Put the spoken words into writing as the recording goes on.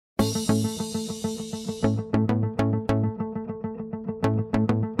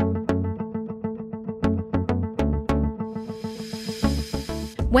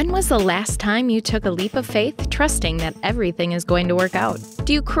When was the last time you took a leap of faith, trusting that everything is going to work out?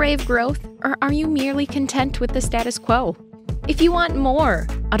 Do you crave growth, or are you merely content with the status quo? If you want more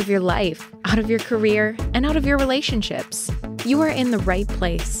out of your life, out of your career, and out of your relationships, you are in the right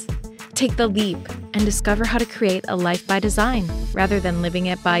place. Take the leap and discover how to create a life by design rather than living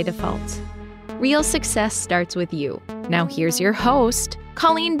it by default. Real success starts with you. Now here's your host,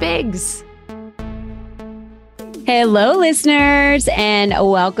 Colleen Biggs. Hello, listeners, and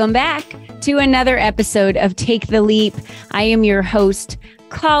welcome back to another episode of Take the Leap. I am your host,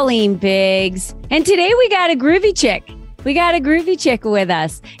 Colleen Biggs, and today we got a groovy chick. We got a groovy chick with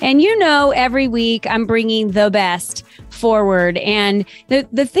us. And you know, every week I'm bringing the best forward. And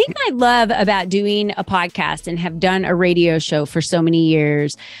the thing I love about doing a podcast and have done a radio show for so many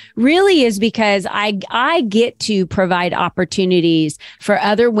years really is because I get to provide opportunities for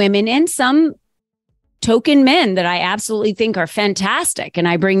other women and some token men that I absolutely think are fantastic. And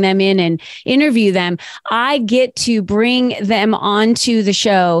I bring them in and interview them. I get to bring them onto the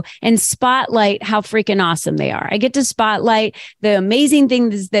show and spotlight how freaking awesome they are. I get to spotlight the amazing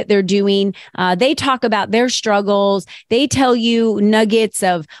things that they're doing. They talk about their struggles. They tell you nuggets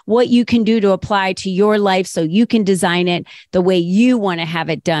of what you can do to apply to your life so you can design it the way you want to have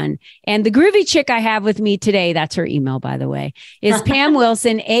it done. And the groovy chick I have with me today, that's her email, by the way, is Pam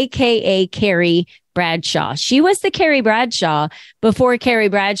Wilson, aka Carrie Bradshaw. She was the Carrie Bradshaw before Carrie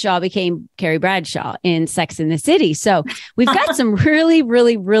Bradshaw became Carrie Bradshaw in Sex and the City. So we've got some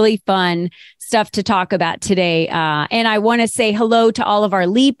really fun stuff to talk about today. And I want to say hello to all of our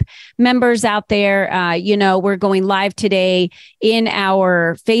LEAP members out there. We're going live today in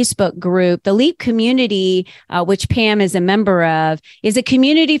our Facebook group. The LEAP community, which Pam is a member of, is a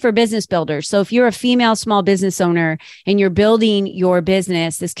community for business builders. So if you're a female small business owner and you're building your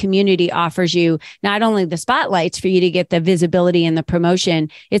business, this community offers you not only the spotlights for you to get the visibility and the promotion,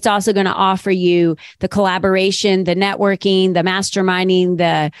 it's also going to offer you the collaboration, the networking, the masterminding,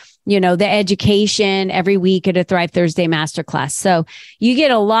 the education every week at a Thrive Thursday masterclass. So you get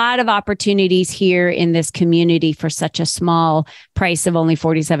a lot of opportunities here in this community for such a small price of only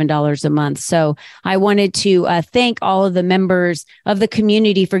 $47 a month. So I wanted to thank all of the members of the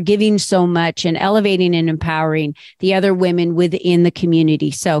community for giving so much and elevating and empowering the other women within the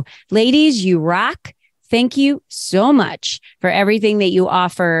community. So ladies, you rock. Thank you so much for everything that you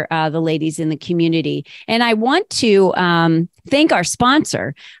offer the ladies in the community. And I want to thank our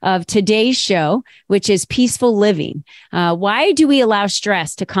sponsor of today's show, which is Peaceful Living. Why do we allow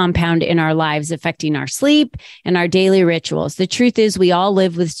stress to compound in our lives, affecting our sleep and our daily rituals? The truth is we all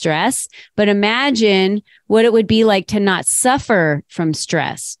live with stress, but imagine what it would be like to not suffer from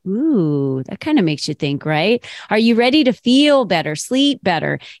stress. Ooh, that kind of makes you think, right? Are you ready to feel better, sleep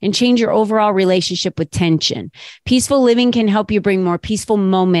better, and change your overall relationship with tension? Peaceful Living can help you bring more peaceful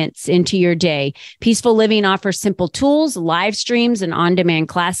moments into your day. Peaceful Living offers simple tools, live streams, and on-demand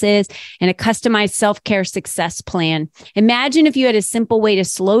classes, and a customized self-care success plan. Imagine if you had a simple way to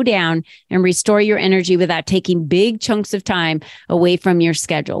slow down and restore your energy without taking big chunks of time away from your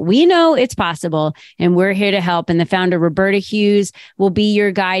schedule. We know it's possible, and we're here to help. And the founder, Roberta Hughes, will be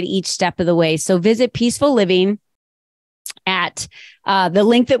your guide each step of the way. So visit Peaceful Living at the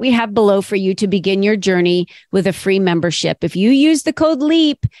link that we have below for you to begin your journey with a free membership. If you use the code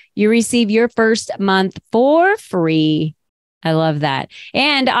LEAP, you receive your first month for free. I love that.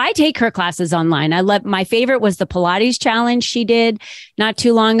 And I take her classes online. My favorite was the Pilates challenge she did not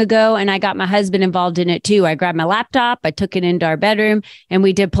too long ago. And I got my husband involved in it too. I grabbed my laptop, I took it into our bedroom, and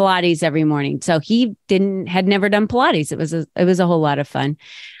we did Pilates every morning. So he had never done Pilates. It was a whole lot of fun.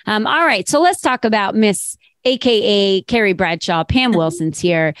 All right. So let's talk about Miss AKA Carrie Bradshaw. Pam Wilson's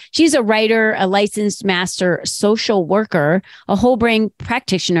here. She's a writer, a licensed master social worker, a whole brain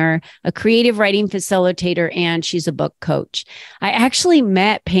practitioner, a creative writing facilitator, and she's a book coach. I actually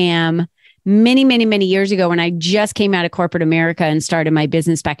met Pam many years ago when I just came out of corporate America and started my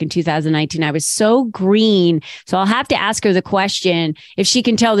business back in 2019. I was so green. So I'll have to ask her the question if she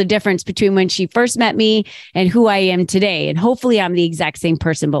can tell the difference between when she first met me and who I am today. And hopefully I'm the exact same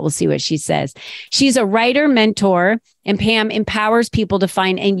person, but we'll see what she says. She's a writer, mentor, and Pam empowers people to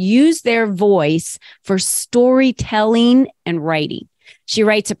find and use their voice for storytelling and writing. She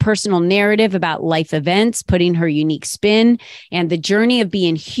writes a personal narrative about life events, putting her unique spin and the journey of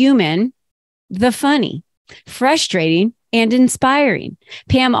being human, the funny, frustrating, and inspiring.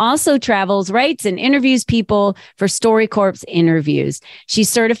 Pam also travels, writes, and interviews people for StoryCorp's interviews. She's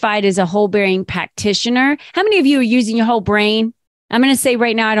certified as a whole brain practitioner. How many of you are using your whole brain? I'm going to say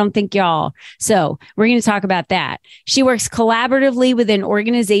right now, I don't think y'all. So we're going to talk about that. She works collaboratively within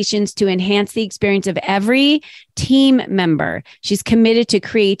organizations to enhance the experience of every team member. She's committed to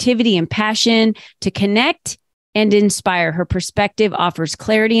creativity and passion to connect and inspire. Her perspective offers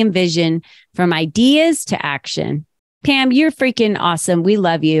clarity and vision from ideas to action. Pam, you're freaking awesome. We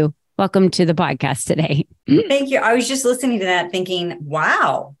love you. Welcome to the podcast today. Thank you. I was just listening to that thinking,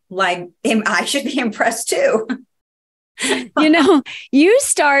 wow, like I should be impressed too. You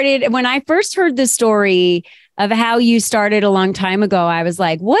started, when I first heard the story of how you started a long time ago, I was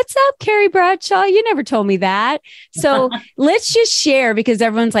like, what's up, Carrie Bradshaw? You never told me that. So let's just share, because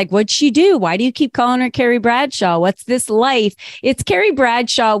everyone's like, what'd she do? Why do you keep calling her Carrie Bradshaw? What's this life? It's Carrie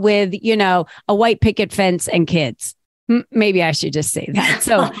Bradshaw with, a white picket fence and kids. Maybe I should just say that.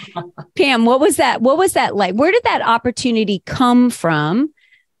 So Pam, what was that? What was that like? Where did that opportunity come from?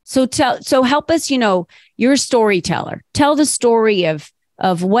 So help us, you're a storyteller. Tell the story of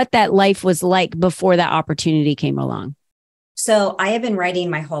what that life was like before that opportunity came along. So I have been writing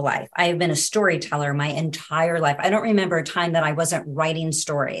my whole life. I have been a storyteller my entire life. I don't remember a time that I wasn't writing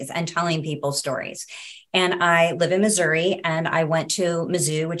stories and telling people stories. And I live in Missouri, and I went to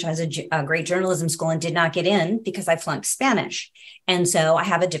Mizzou, which has a great journalism school, and did not get in because I flunked Spanish. And so I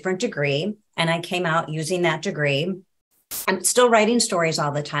have a different degree, and I came out using that degree. I'm still writing stories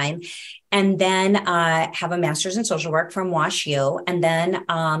all the time. And then I have a master's in social work from WashU. And then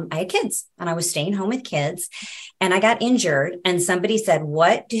I had kids, and I was staying home with kids, and I got injured. And somebody said,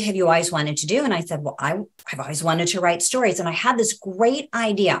 what have you always wanted to do? And I said, well, I've always wanted to write stories. And I had this great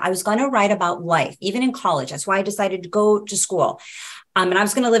idea. I was going to write about life, even in college. That's why I decided to go to school. And I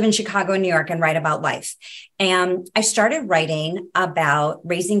was going to live in Chicago and New York and write about life. And I started writing about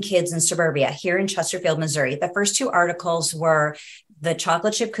raising kids in suburbia here in Chesterfield, Missouri. The first two articles were the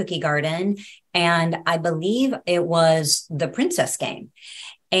chocolate chip cookie garden, and I believe it was the princess game.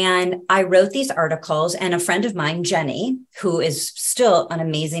 And I wrote these articles, and a friend of mine, Jenny, who is still an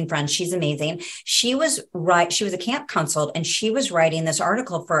amazing friend, she's amazing. She was a camp counselor, and she was writing this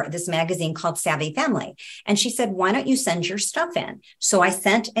article for this magazine called Savvy Family. And she said, why don't you send your stuff in? So I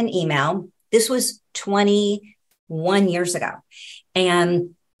sent an email. This was 21 years ago.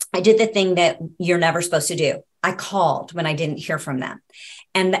 And I did the thing that you're never supposed to do. I called when I didn't hear from them.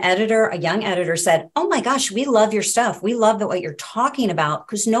 And the editor, a young editor, said, oh my gosh, we love your stuff. We love what you're talking about,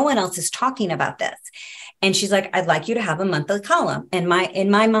 because no one else is talking about this. And she's like, I'd like you to have a monthly column. And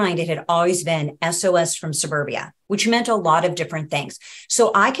in my mind, it had always been SOS from Suburbia, which meant a lot of different things.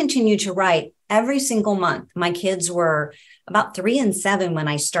 So I continued to write every single month. My kids were about 3 and 7 when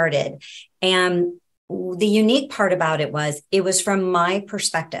I started. And the unique part about it was from my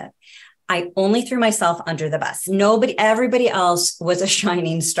perspective. I only threw myself under the bus. Everybody else was a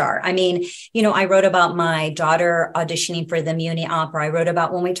shining star. I mean, I wrote about my daughter auditioning for the Muni Opera. I wrote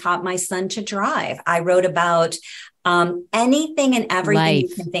about when we taught my son to drive. I wrote about anything and everything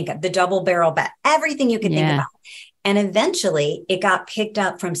you can think of, the double barrel bet, everything you could think about. And eventually it got picked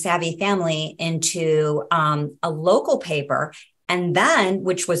up from Savvy Family into a local paper, and then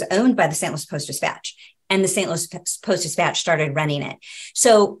which was owned by the St. Louis Post-Dispatch. And the St. Louis Post-Dispatch started running it.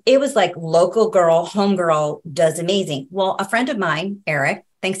 So it was like local girl, home girl does amazing. Well, a friend of mine, Eric,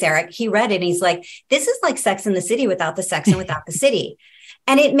 thanks, Eric, he read it and he's like, this is like Sex in the City without the sex and without the city.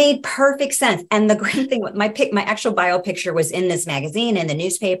 And it made perfect sense. And the great thing, my actual bio picture was in this magazine, in the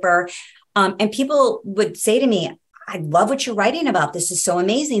newspaper. And people would say to me, I love what you're writing about. This is so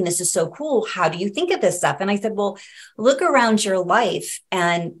amazing. This is so cool. How do you think of this stuff? And I said, well, look around your life,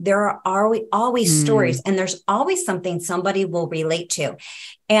 and there are always stories, and there's always something somebody will relate to.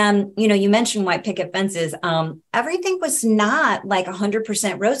 And, you mentioned white picket fences. Everything was not like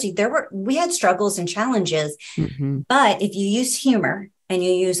 100% rosy. We had struggles and challenges, but if you use humor and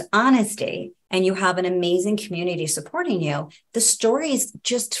you use honesty, and you have an amazing community supporting you, the stories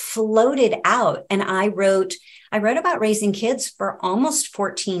just floated out. And I wrote about raising kids for almost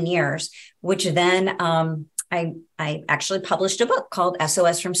 14 years, which then I actually published a book called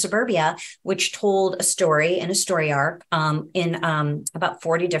SOS from Suburbia, which told a story in a story arc in about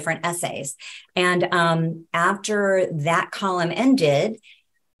 40 different essays. And after that column ended,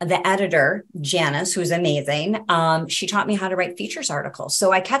 the editor, Janice, who's amazing, she taught me how to write features articles.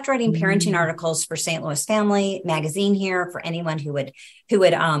 So I kept writing parenting articles for St. Louis Family magazine here for anyone who would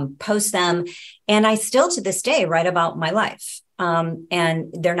post them. And I still to this day write about my life.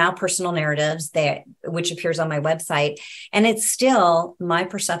 And they're now personal narratives which appears on my website. And it's still my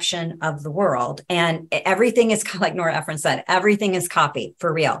perception of the world. And everything is, like Nora Ephron said, everything is copy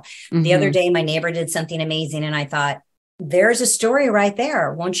for real. The other day, my neighbor did something amazing. And I thought, there's a story right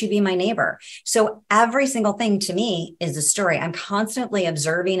there. Won't you be my neighbor? So every single thing to me is a story. I'm constantly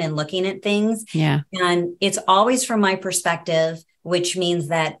observing and looking at things. Yeah. And it's always from my perspective, which means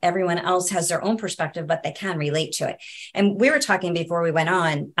that everyone else has their own perspective, but they can relate to it. And we were talking before we went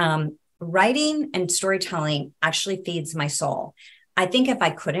on, writing and storytelling actually feeds my soul. I think if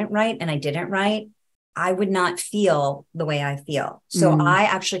I couldn't write and I didn't write, I would not feel the way I feel. So I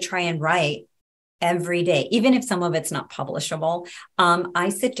actually try and write every day, even if some of it's not publishable. I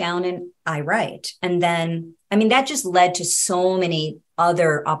sit down and I write. And then, I mean, that just led to so many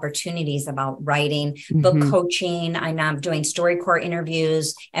other opportunities about writing, book coaching. I'm now doing StoryCorps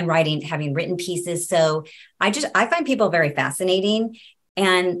interviews and writing, having written pieces. So I find people very fascinating,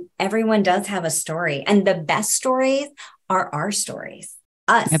 and everyone does have a story. And the best stories are our stories.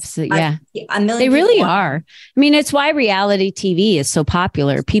 Us. Absolutely. Yeah. A million they really people. are. I mean, it's why reality TV is so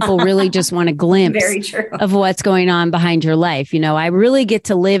popular. People really just want a glimpse Very true. of what's going on behind your life. You know, I really get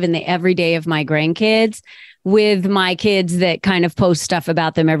to live in the everyday of my grandkids with my kids that kind of post stuff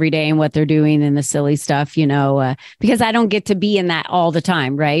about them every day and what they're doing and the silly stuff, you know, because I don't get to be in that all the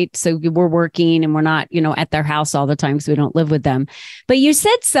time. Right. So we're working and we're not, you know, at their house all the time because we don't live with them. But you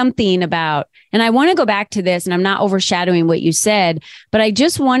said something about, and I want to go back to this, and I'm not overshadowing what you said, but I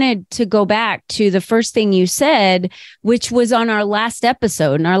just wanted to go back to the first thing you said, which was on our last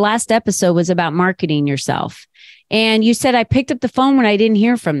episode. And our last episode was about marketing yourself. And you said, I picked up the phone when I didn't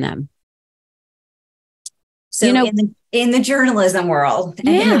hear from them. So, you know, in the journalism world and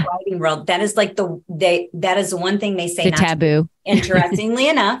in the writing world, that is like that is the one thing they say. The taboo. Interestingly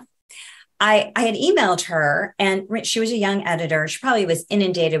enough, I had emailed her, and she was a young editor. She probably was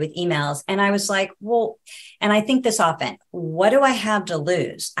inundated with emails. And I was like, well, and I think this often, what do I have to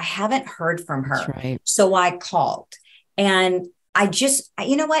lose? I haven't heard from her. That's right. So I called, and I just,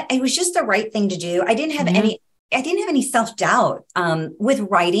 you know what? It was just the right thing to do. I didn't have any self-doubt with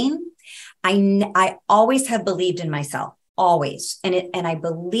writing. I always have believed in myself, always. And I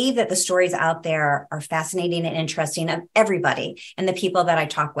believe that the stories out there are fascinating and interesting of everybody and the people that I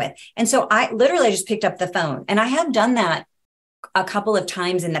talk with. And so I literally just picked up the phone, and I have done that a couple of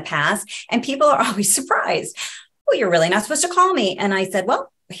times in the past, and people are always surprised. Well, you're really not supposed to call me. And I said,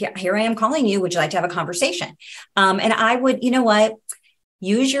 well, here I am calling you. Would you like to have a conversation? And I would, you know what?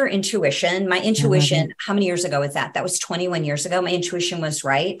 Use your intuition. My intuition, how many years ago was that? That was 21 years ago. My intuition was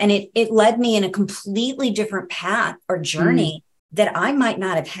right. And it led me in a completely different path or journey that I might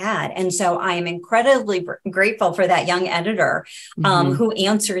not have had. And so I am incredibly grateful for that young editor who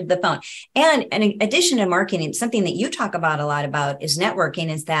answered the phone. And in addition to marketing, something that you talk about a lot about is networking,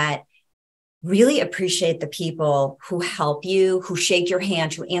 is that really appreciate the people who help you, who shake your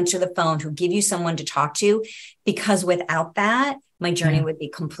hand, who answer the phone, who give you someone to talk to, because without that, my journey would be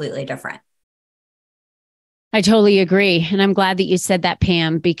completely different. I totally agree. And I'm glad that you said that,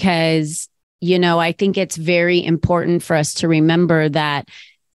 Pam, because, you know, I think it's very important for us to remember that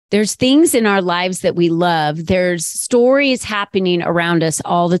there's things in our lives that we love. There's stories happening around us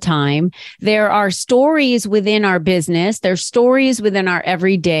all the time. There are stories within our business. There's stories within our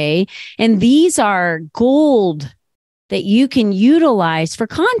everyday. And these are gold that you can utilize for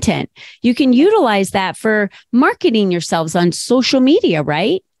content. You can utilize that for marketing yourselves on social media,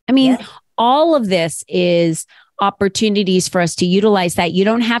 right? I mean, all of this is opportunities for us to utilize that. You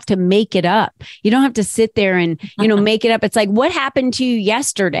don't have to make it up. You don't have to sit there and, you know, make it up. It's like, what happened to you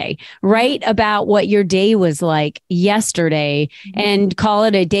yesterday? Write about what your day was like yesterday and call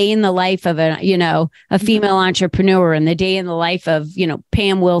it a day in the life of a, you know, a female entrepreneur, and the day in the life of, you know,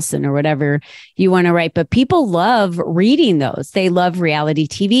 Pam Wilson or whatever you want to write. But people love reading those. They love reality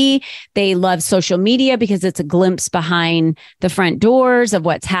TV. They love social media because it's a glimpse behind the front doors of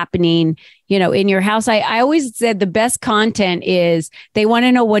what's happening, you know, in your house. I always said the best content is they want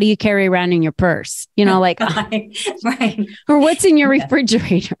to know, what do you carry around in your purse? You know, like, right. Or what's in your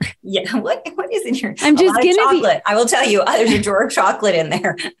refrigerator? Yeah. What is in your, I'm just going to chocolate. I will tell you, there's a drawer of chocolate in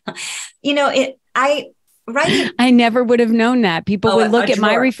there. You know, I never would have known that. People would look at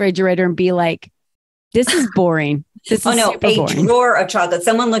my refrigerator and be like, this is boring. This is super boring. Drawer of chocolate.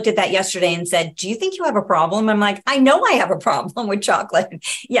 Someone looked at that yesterday and said, do you think you have a problem? I'm like, I know I have a problem with chocolate.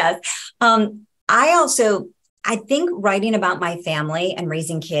 Yes. I think writing about my family and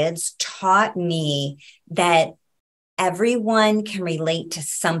raising kids taught me that everyone can relate to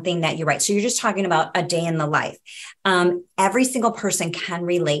something that you write. So you're just talking about a day in the life. Every single person can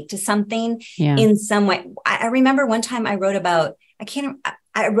relate to something in some way. I remember one time I wrote about,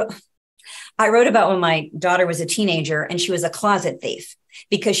 I wrote about when my daughter was a teenager and she was a closet thief,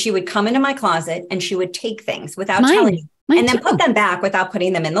 because she would come into my closet and she would take things without telling me. and then put them back without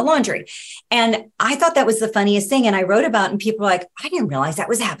putting them in the laundry. And I thought that was the funniest thing. And I wrote about it, and people were like, I didn't realize that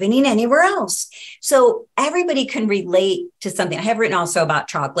was happening anywhere else. So everybody can relate to something. I have written also about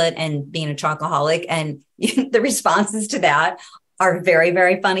chocolate and being a chocoholic, and the responses to that are very,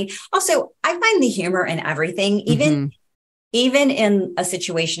 very funny. Also, I find the humor in everything, even in a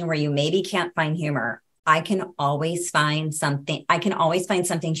situation where you maybe can't find humor. I can always find something. I can always find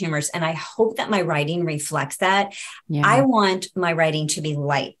something humorous. And I hope that my writing reflects that. Yeah. I want my writing to be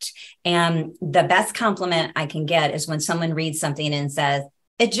light. And the best compliment I can get is when someone reads something and says,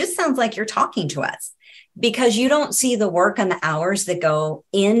 it just sounds like you're talking to us, because you don't see the work and the hours that go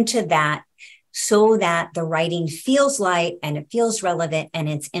into that, so that the writing feels light and it feels relevant and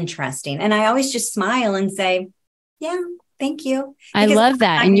it's interesting. And I always just smile and say, yeah, thank you. I love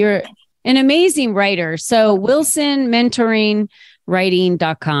that. And you're an amazing writer. So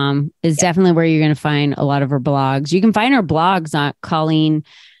wilsonmentoringwriting.com is definitely where you're going to find a lot of her blogs. You can find her blogs on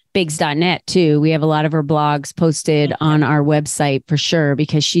ColleenBiggs.net too. We have a lot of her blogs posted on our website for sure,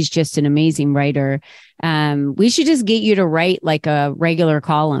 because she's just an amazing writer. We should just get you to write like a regular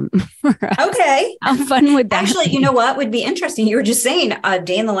column. Okay. How fun would that Actually, be? You know what would be interesting? You were just saying a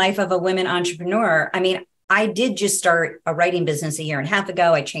day in the life of a women entrepreneur. I mean, I did just start a writing business a year and a half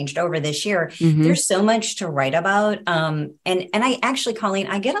ago. I changed over this year. There's so much to write about. And I actually, Colleen,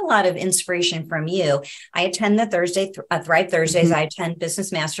 I get a lot of inspiration from you. I attend the Thrive Thursdays. I attend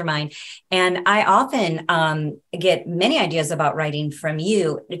Business Mastermind. And I often get many ideas about writing from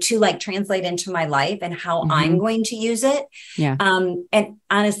you to like translate into my life and how I'm going to use it. Yeah. And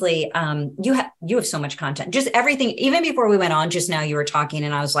honestly, you have so much content, just everything. Even before we went on just now, you were talking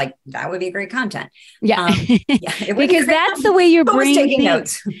and I was like, that would be great content. Yeah. Because that's the way your brain thinks.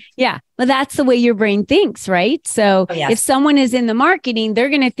 Notes. Yeah. Well, that's the way your brain thinks, right? So if someone is in the marketing, they're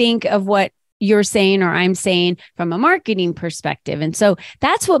going to think of what you're saying or I'm saying from a marketing perspective. And so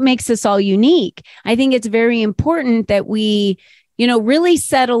that's what makes us all unique. I think it's very important that we, really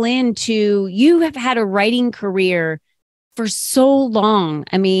settle into, you have had a writing career for so long.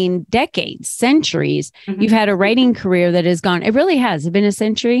 I mean, decades, centuries. You've had a writing career that has gone, it really has. It's been a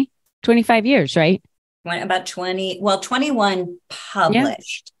century, 25 years, right? About 21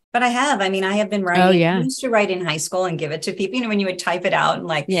 published, but I have been writing. I used to write in high school and give it to people, when you would type it out and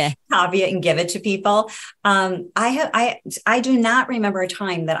copy it and give it to people. I do not remember a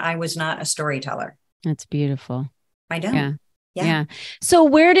time that I was not a storyteller. That's beautiful. I don't. Yeah. So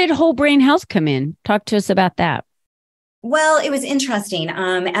where did Whole Brain Health come in? Talk to us about that. Well, it was interesting.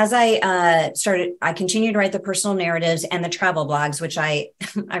 As I I continued to write the personal narratives and the travel blogs, which I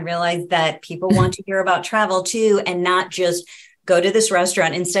realized that people want to hear about travel too, and not just go to this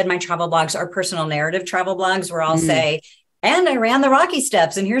restaurant. Instead, my travel blogs are personal narrative travel blogs where I'll say, and I ran the Rocky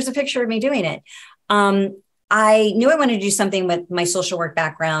Steps, and here's a picture of me doing it. I knew I wanted to do something with my social work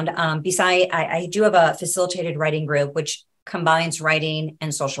background. I do have a facilitated writing group, which combines writing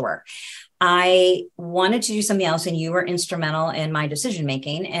and social work. I wanted to do something else, and you were instrumental in my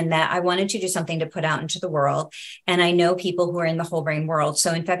decision-making, and that I wanted to do something to put out into the world. And I know people who are in the whole brain world.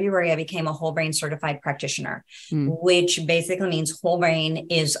 So in February, I became a whole brain certified practitioner, which basically means whole brain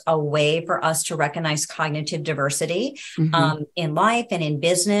is a way for us to recognize cognitive diversity in life and in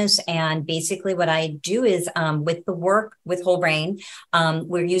business. And basically what I do is with the work with whole brain,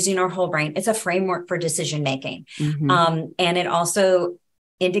 we're using our whole brain. It's a framework for decision-making. And it also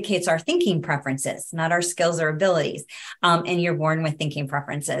indicates our thinking preferences, not our skills or abilities. And you're born with thinking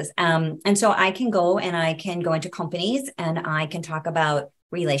preferences. And so I can go into companies and I can talk about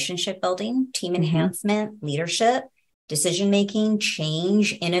relationship building, team enhancement, leadership, decision-making,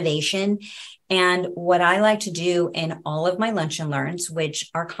 change, innovation. And what I like to do in all of my lunch and learns, which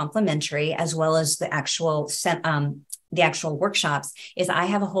are complimentary, as well as the actual workshops, is I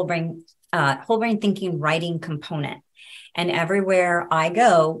have a whole brain thinking writing component. And everywhere I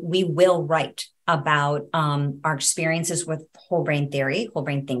go, we will write about our experiences with whole brain theory, whole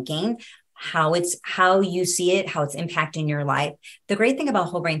brain thinking, how you see it, how it's impacting your life. The great thing about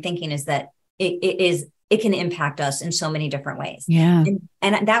whole brain thinking is that it can impact us in so many different ways. Yeah.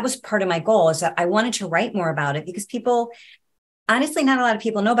 And that was part of my goal, is that I wanted to write more about it, because people, honestly, not a lot of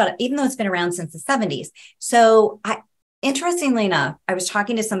people know about it, even though it's been around since the 70s. So interestingly enough, I was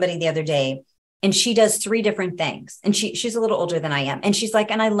talking to somebody the other day, and she does 3 different things. And she's a little older than I am. And she's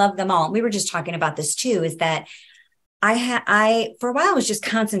like, and I love them all. And we were just talking about this too, is that I for a while was just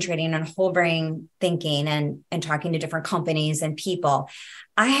concentrating on whole brain thinking and talking to different companies and people.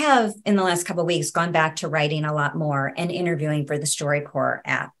 I have, in the last couple of weeks, gone back to writing a lot more and interviewing for the StoryCorps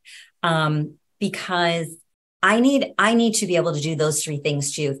app, because I need to be able to do those three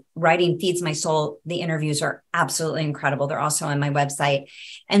things too. Writing feeds my soul. The interviews are absolutely incredible. They're also on my website.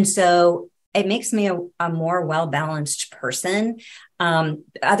 And so it makes me a more well-balanced person.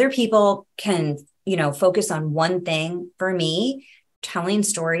 Other people can, focus on one thing. For me, telling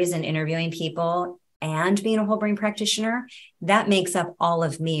stories and interviewing people and being a whole brain practitioner, that makes up all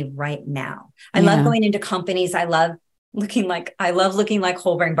of me right now. I love going into companies. I love looking like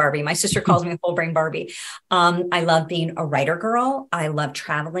whole brain Barbie. My sister calls me whole brain Barbie. I love being a writer girl. I love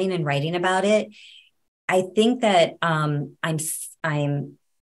traveling and writing about it. I think that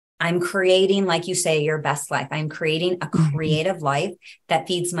I'm creating, like you say, your best life. I'm creating a creative life that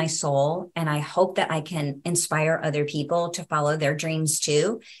feeds my soul. And I hope that I can inspire other people to follow their dreams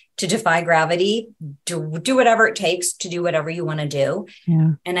too, to defy gravity, to do whatever it takes to do whatever you want to do.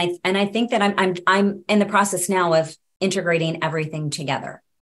 Yeah. And I think that I'm in the process now of integrating everything together.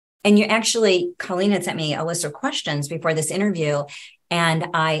 And Colleen had sent me a list of questions before this interview, and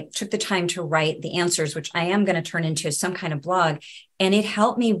I took the time to write the answers, which I am going to turn into some kind of blog. And it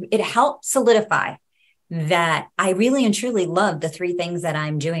helped solidify that I really and truly love the three things that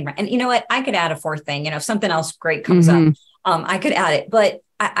I'm doing. And you know what? I could add a fourth thing, if something else great comes up, I could add it, but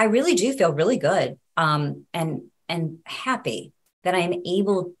I really do feel really good, and happy that I'm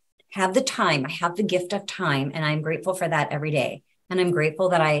able to have the time. I have the gift of time, and I'm grateful for that every day. And I'm grateful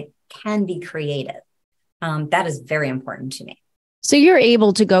that I can be creative. That is very important to me. So you're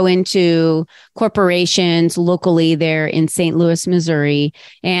able to go into corporations locally there in St. Louis, Missouri,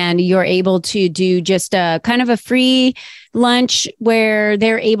 and you're able to do just a kind of a free lunch where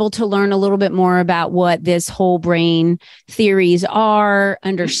they're able to learn a little bit more about what this whole brain theories are,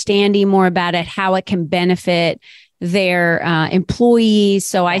 understanding more about it, how it can benefit their employees.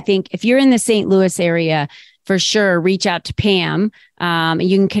 So I think if you're in the St. Louis area, for sure, reach out to Pam.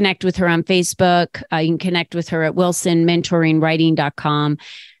 You can connect with her on Facebook. You can connect with her at wilsonmentoringwriting.com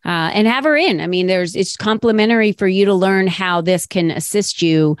and have her in. I mean, it's complimentary for you to learn how this can assist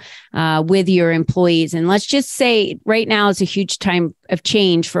you with your employees. And let's just say right now is a huge time of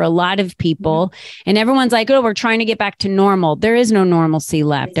change for a lot of people. And everyone's like, oh, we're trying to get back to normal. There is no normalcy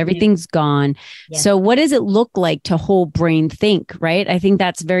left. Everything's gone. Yeah. So what does it look like to whole brain think, right? I think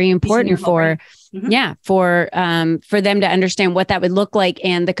that's very important for them to understand what that would look like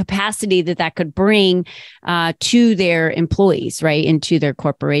and the capacity that could bring to their employees, right, into their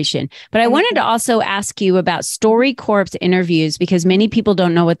corporation. But I wanted to also ask you about StoryCorps interviews, because many people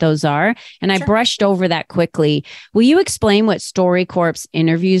don't know what those are. And I brushed over that quickly. Will you explain what StoryCorps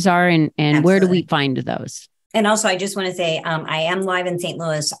interviews are and where do we find those? And also, I just want to say, I am live in St.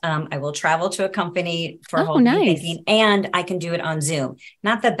 Louis. I will travel to a company for whole brain thinking, and I can do it on Zoom.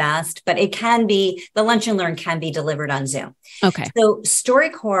 Not the best, but it can be, the Lunch and Learn can be delivered on Zoom. Okay. So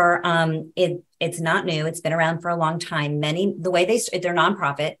StoryCorps, it's not new. It's been around for a long time. They're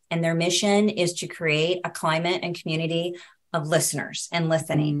nonprofit, and their mission is to create a climate and community of listeners and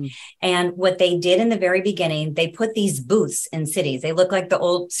listening. And what they did in the very beginning, they put these booths in cities. They look like the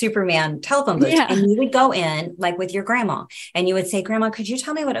old Superman telephone booths. Yeah. And you would go in like with your grandma and you would say, Grandma, could you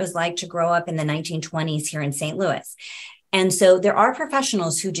tell me what it was like to grow up in the 1920s here in St. Louis? And so there are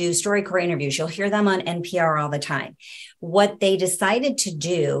professionals who do StoryCorps interviews. You'll hear them on NPR all the time. What they decided to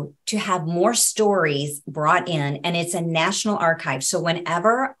do to have more stories brought in, and it's a national archive. So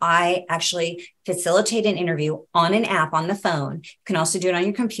whenever I actually facilitate an interview on an app on the phone, you can also do it on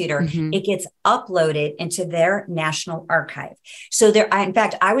your computer, it gets uploaded into their national archive. So in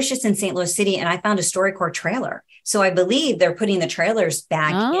fact, I was just in St. Louis City and I found a StoryCorps trailer. So I believe they're putting the trailers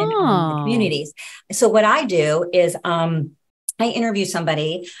back in the communities. So what I do is I interview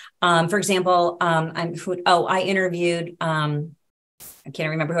somebody. For example, I interviewed, I can't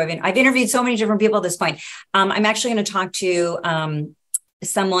remember who I've interviewed so many different people at this point. I'm actually going to talk to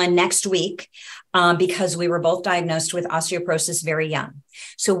someone next week because we were both diagnosed with osteoporosis very young.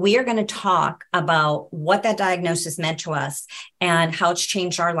 So we are going to talk about what that diagnosis meant to us and how it's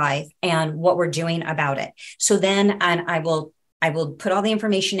changed our life and what we're doing about it. So then I will put all the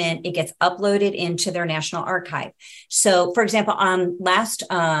information in. It gets uploaded into their national archive. So for example, last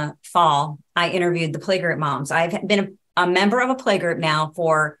fall, I interviewed the playgroup moms. I've been a member of a playgroup now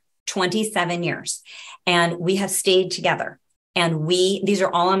for 27 years, and we have stayed together. And these are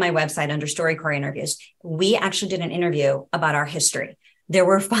all on my website under StoryCorps interviews. We actually did an interview about our history. There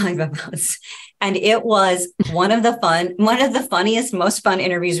were 5 of us. And it was one of the funniest, most fun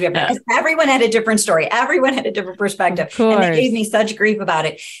interviews we ever had. Because everyone had a different story. Everyone had a different perspective. And they gave me such grief about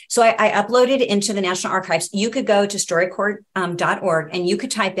it. So I uploaded it into the National Archives. You could go to storycorps.org and you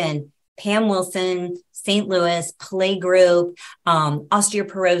could type in Pam Wilson, St. Louis, play group,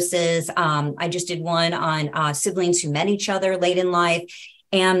 osteoporosis. I just did one on siblings who met each other late in life.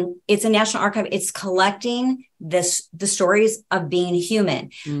 And it's a national archive. It's collecting the stories of being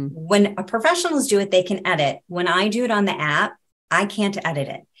human. When professionals do it, they can edit. When I do it on the app, I can't edit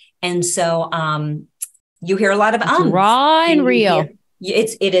it. And so you hear a lot of raw and real.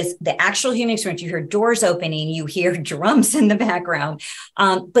 It is the actual human experience. You hear doors opening, you hear drums in the background.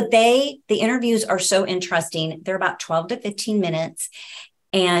 But the interviews are so interesting. They're about 12 to 15 minutes.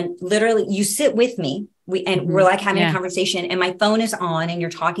 And literally you sit with me. We're like having a conversation, and my phone is on and you're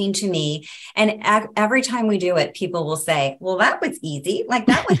talking to me. And every time we do it, people will say, well, that was easy. Like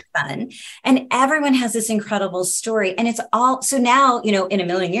that was fun. And everyone has this incredible story. And it's all, so now, in a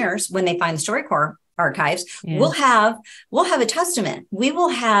million years, when they find the StoryCorps archives, we'll have a testament. We will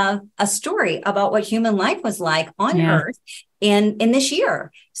have a story about what human life was like on Earth in this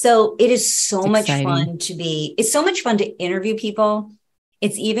year. So it is so much fun it's so much fun to interview people.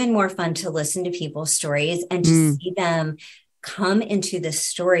 It's even more fun to listen to people's stories and to see them come into this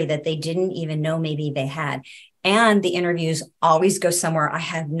story that they didn't even know maybe they had. And the interviews always go somewhere I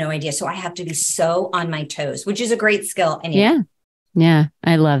have no idea. So I have to be so on my toes, which is a great skill. Anyway. Yeah,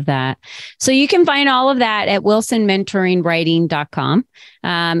 I love that. So you can find all of that at wilsonmentoringwriting.com.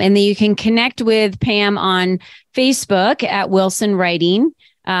 And then you can connect with Pam on Facebook at Wilson Writing,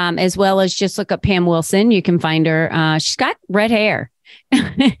 as well as just look up Pam Wilson. You can find her. She's got red hair.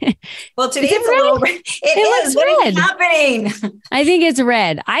 Well, today it's a little red. It is. What is happening? I think it's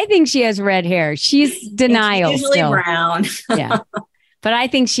red. I think she has red hair. She's denial. It's usually still. Brown. Yeah. But I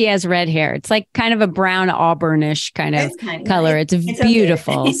think she has red hair. It's like kind of a brown auburnish kind of color. It's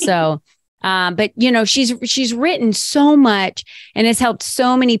beautiful. Okay. So, but she's written so much and has helped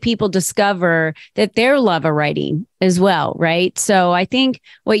so many people discover that their love of writing as well. Right. So I think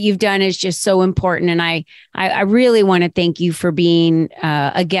what you've done is just so important. And I really want to thank you for being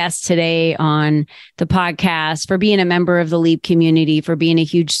a guest today on the podcast, for being a member of the LEAP community, for being a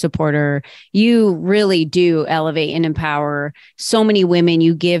huge supporter. You really do elevate and empower so many women.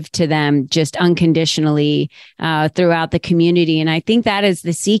 You give to them just unconditionally throughout the community. And I think that is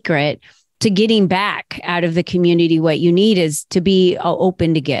the secret to getting back out of the community. What you need is to be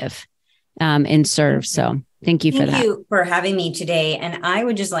open to give and serve. So thank you for that. Thank you for having me today. And I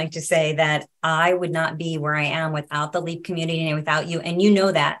would just like to say that I would not be where I am without the LEAP community and without you. And you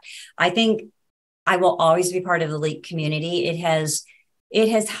know that. I think I will always be part of the LEAP community. It has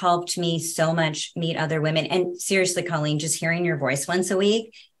helped me so much meet other women. And seriously, Colleen, just hearing your voice once a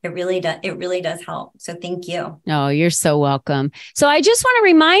week, it really does help. So thank you. Oh, you're so welcome. So I just want to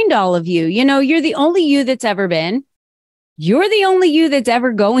remind all of you, you're the only you that's ever been. You're the only you that's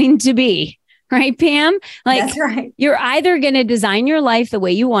ever going to be. Right, Pam? That's right. You're either going to design your life the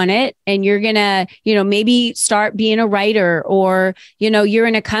way you want it, and you're going to, maybe start being a writer, or, you're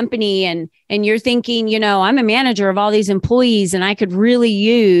in a company and you're thinking, I'm a manager of all these employees and I could really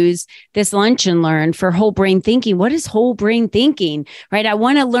use this lunch and learn for whole brain thinking. What is whole brain thinking? Right? I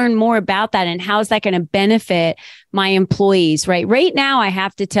want to learn more about that. And how is that going to benefit my employees? Right now, I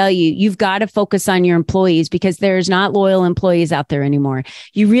have to tell you, you've got to focus on your employees, because there's not loyal employees out there anymore.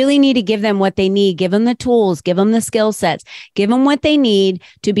 You really need to give them what they need, give them the tools, give them the skill sets, give them what they need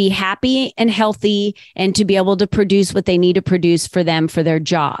to be happy and healthy and to be able to produce what they need to produce for them, for their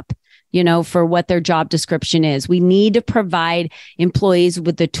job. For what their job description is. We need to provide employees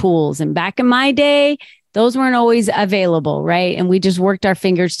with the tools. And back in my day, those weren't always available, right? And we just worked our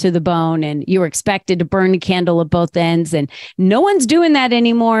fingers to the bone, and you were expected to burn the candle at both ends. And no one's doing that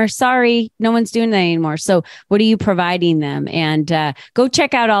anymore. Sorry, no one's doing that anymore. So what are you providing them? And go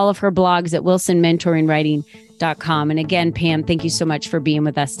check out all of her blogs at wilsonmentoringwriting.com. And again, Pam, thank you so much for being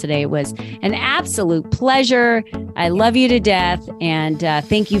with us today. It was an absolute pleasure. I love you to death. And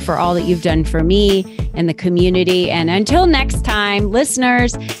thank you for all that you've done for me and the community. And until next time,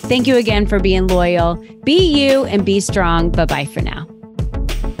 listeners, thank you again for being loyal. Be you and be strong. Bye-bye for now.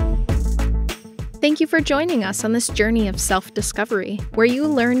 Thank you for joining us on this journey of self-discovery, where you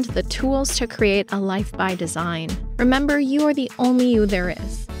learned the tools to create a life by design. Remember, you are the only you there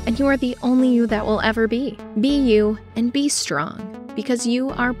is, and you are the only you that will ever be. Be you and be strong, because you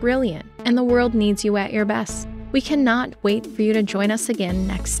are brilliant, and the world needs you at your best. We cannot wait for you to join us again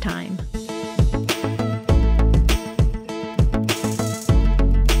next time.